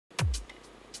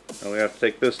Now we have to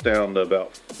take this down to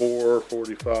about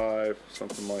 445,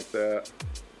 something like that.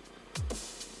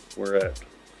 We're at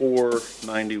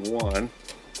 491.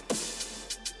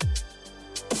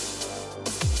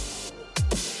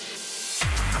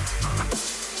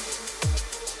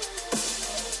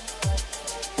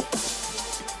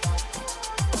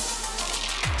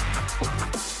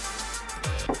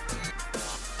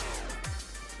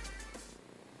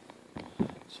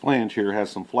 This flange here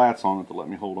has some flats on it that let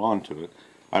me hold on to it.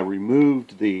 I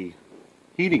removed the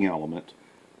heating element,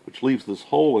 which leaves this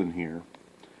hole in here,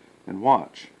 and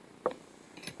watch.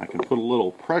 I can put a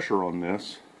little pressure on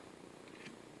this,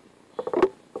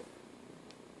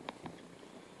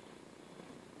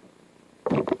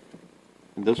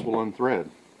 and this will unthread.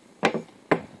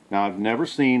 Now, I've never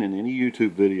seen in any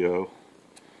YouTube video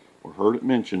or heard it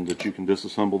mentioned that you can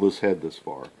disassemble this head this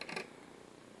far.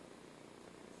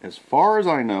 As far as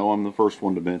I know, I'm the first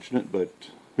one to mention it, but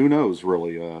who knows,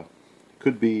 really.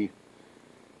 Could be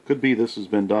this has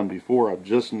been done before. I've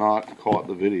just not caught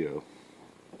the video.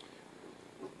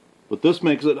 But this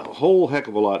makes it a whole heck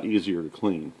of a lot easier to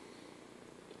clean.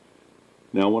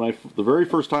 Now, the very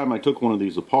first time I took one of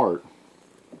these apart,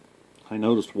 I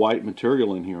noticed white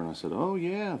material in here, and I said, oh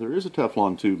yeah, there is a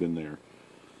Teflon tube in there.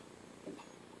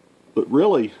 But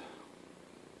really,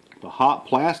 the hot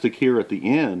plastic here at the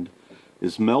end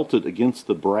is melted against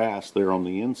the brass there on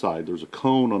the inside. There's a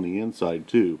cone on the inside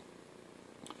too.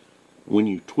 When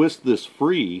you twist this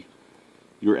free,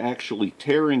 you're actually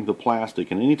tearing the plastic,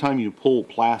 and anytime you pull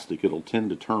plastic, it'll tend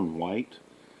to turn white.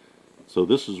 So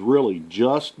this is really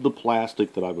just the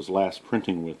plastic that I was last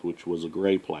printing with, which was a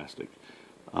gray plastic.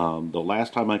 The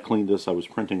last time I cleaned this, I was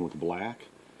printing with black,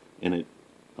 and it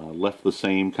left the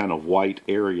same kind of white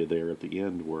area there at the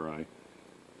end where I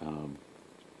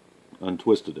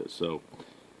untwisted it. So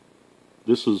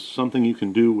this is something you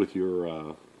can do with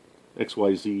your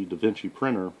XYZ Da Vinci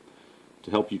printer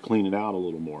to help you clean it out a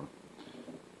little more.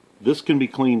 This can be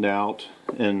cleaned out,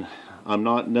 and I'm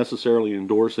not necessarily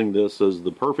endorsing this as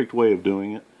the perfect way of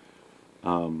doing it,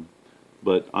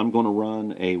 but I'm going to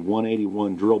run a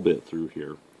 181 drill bit through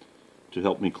here to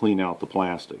help me clean out the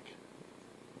plastic.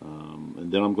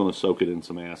 And then I'm going to soak it in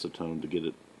some acetone to get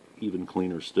it even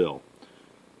cleaner still.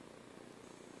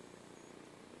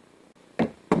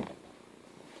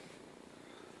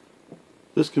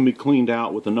 This can be cleaned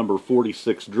out with the number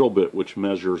 46 drill bit, which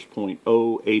measures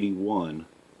 .081.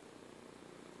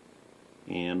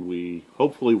 And we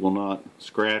hopefully will not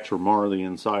scratch or mar the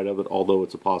inside of it, although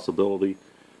it's a possibility.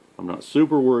 I'm not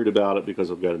super worried about it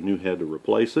because I've got a new head to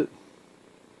replace it.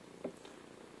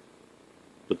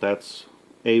 But that's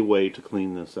a way to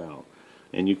clean this out.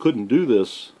 And you couldn't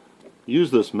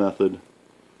use this method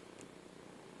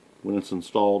when it's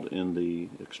installed in the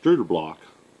extruder block,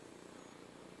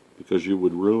 because you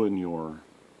would ruin your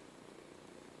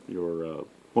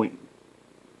 0.4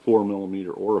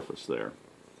 millimeter orifice there.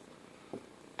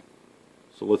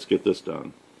 So let's get this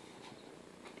done.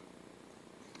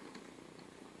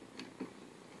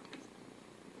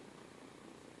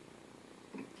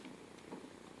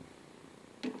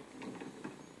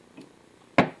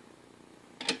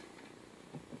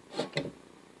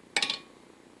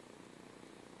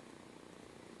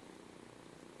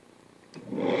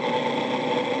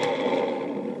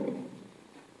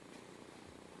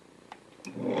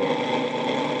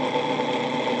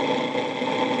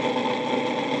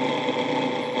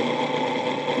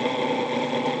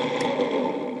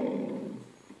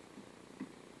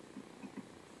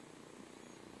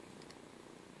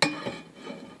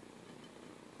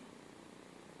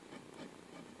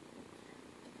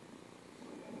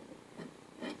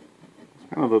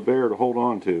 Kind of a bear to hold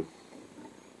on to.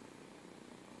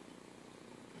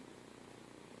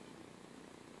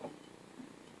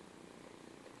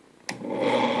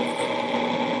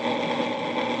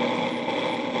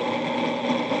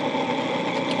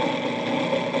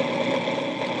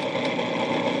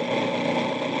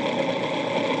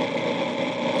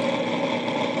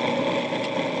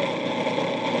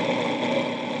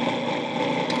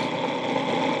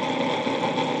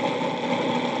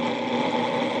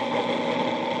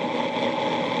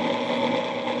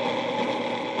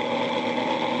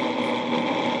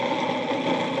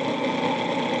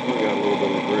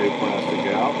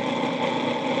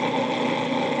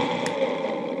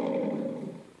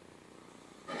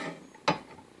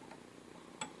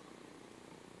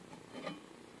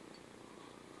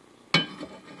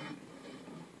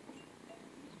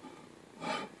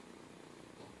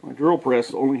 My drill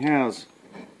press only has,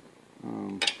 I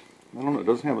don't know, it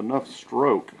doesn't have enough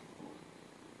stroke.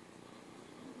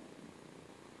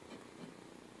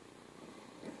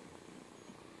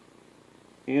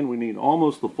 And we need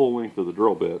almost the full length of the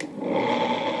drill bit. Oop.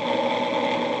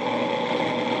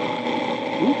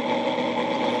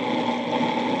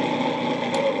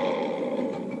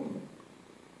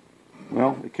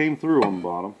 Well, it came through on the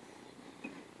bottom.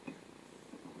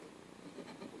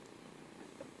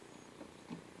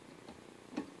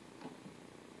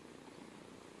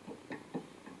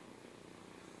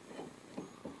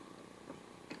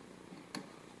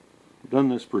 Done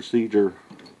this procedure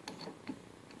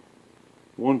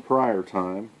one prior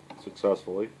time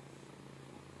successfully,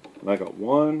 and I got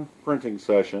one printing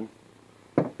session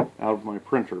out of my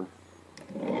printer.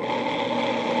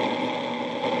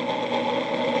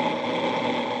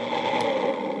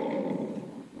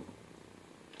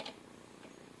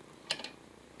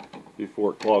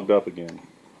 Before it clogged up again.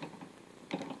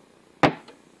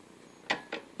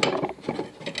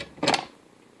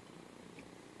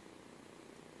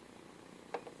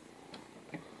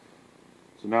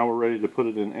 So now we're ready to put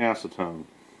it in acetone.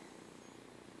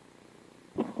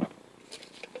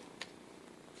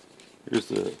 Here's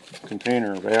the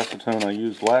container of acetone I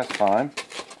used last time.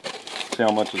 See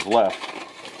how much is left.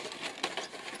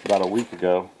 About a week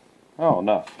ago. Oh,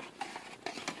 enough.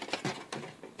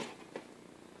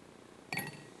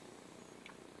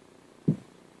 I'm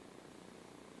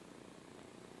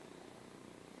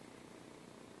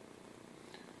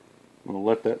going to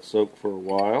let that soak for a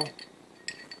while.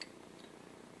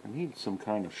 I need some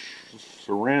kind of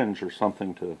syringe or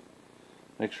something to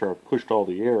make sure I've pushed all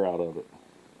the air out of it.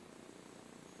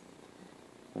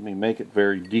 Let me make it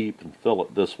very deep and fill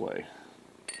it this way.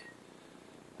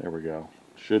 There we go.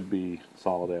 Should be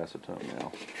solid acetone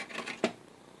now.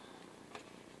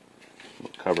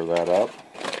 We'll cover that up.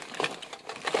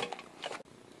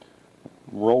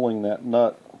 Rolling that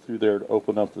nut through there to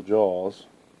open up the jaws.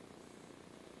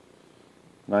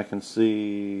 And I can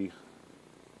see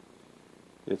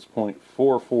it's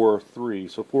 0.443,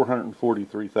 so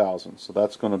 443 thousandths. So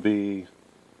that's going to be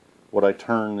what I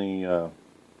turn the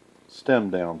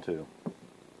stem down to.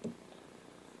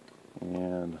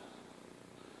 And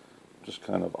just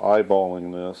kind of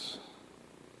eyeballing this.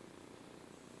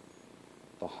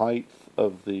 The height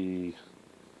of the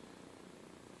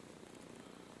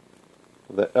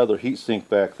other heatsink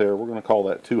back there, we're going to call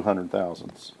that 200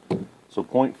 thousandths. So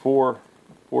 0.443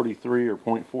 or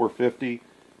 0.450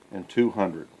 and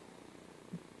 200.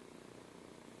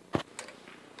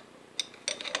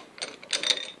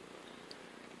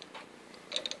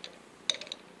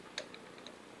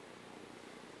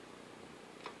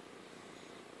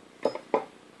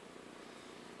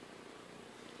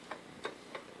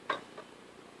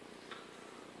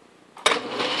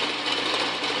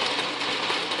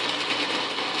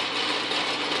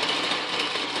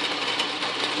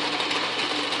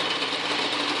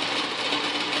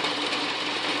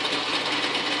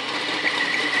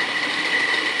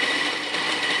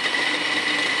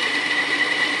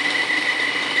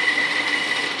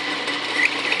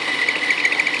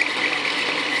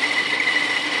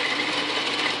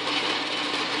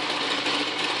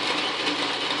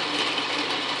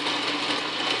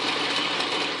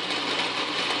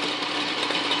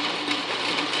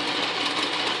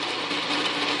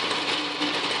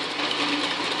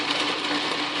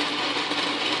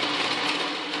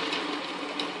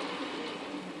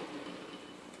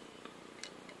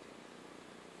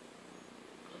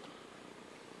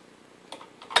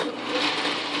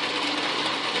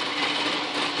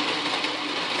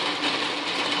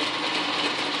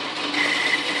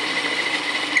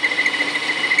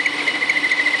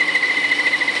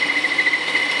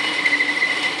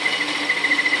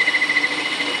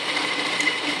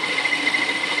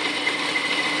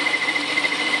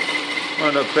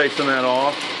 End up facing that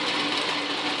off.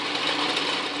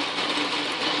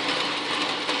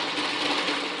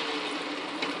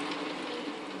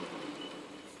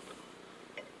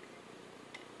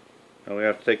 Now we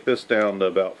have to take this down to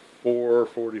about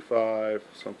 445,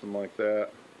 something like that.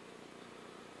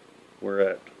 We're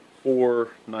at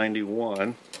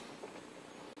 491.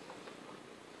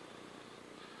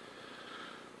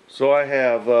 So I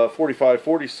have 45,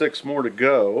 46 more to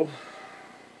go.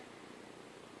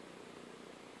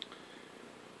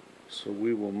 So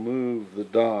we will move the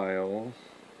dial.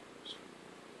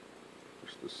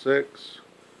 There's the 6,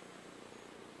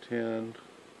 10,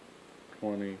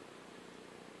 20.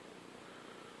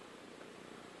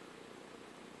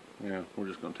 Yeah, we're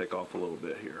just going to take off a little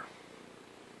bit here.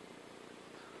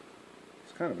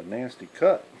 It's kind of a nasty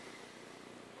cut.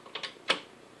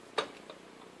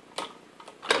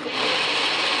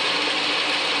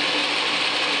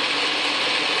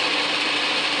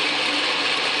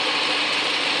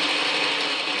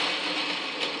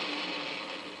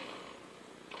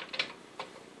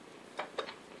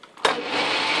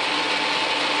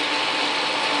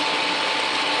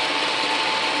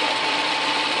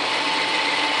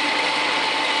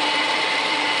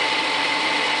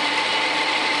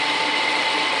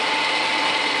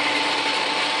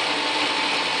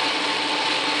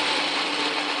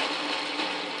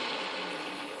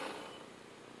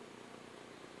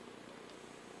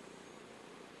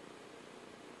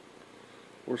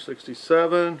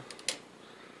 467.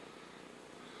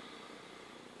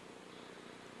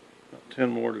 Got 10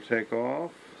 more to take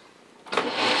off.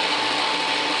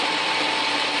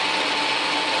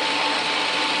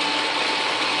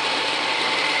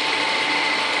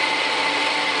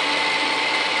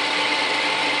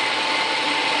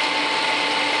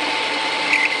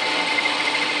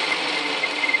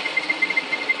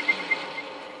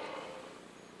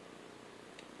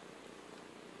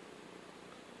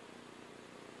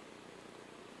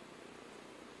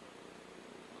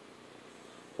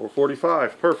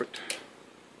 $445, perfect.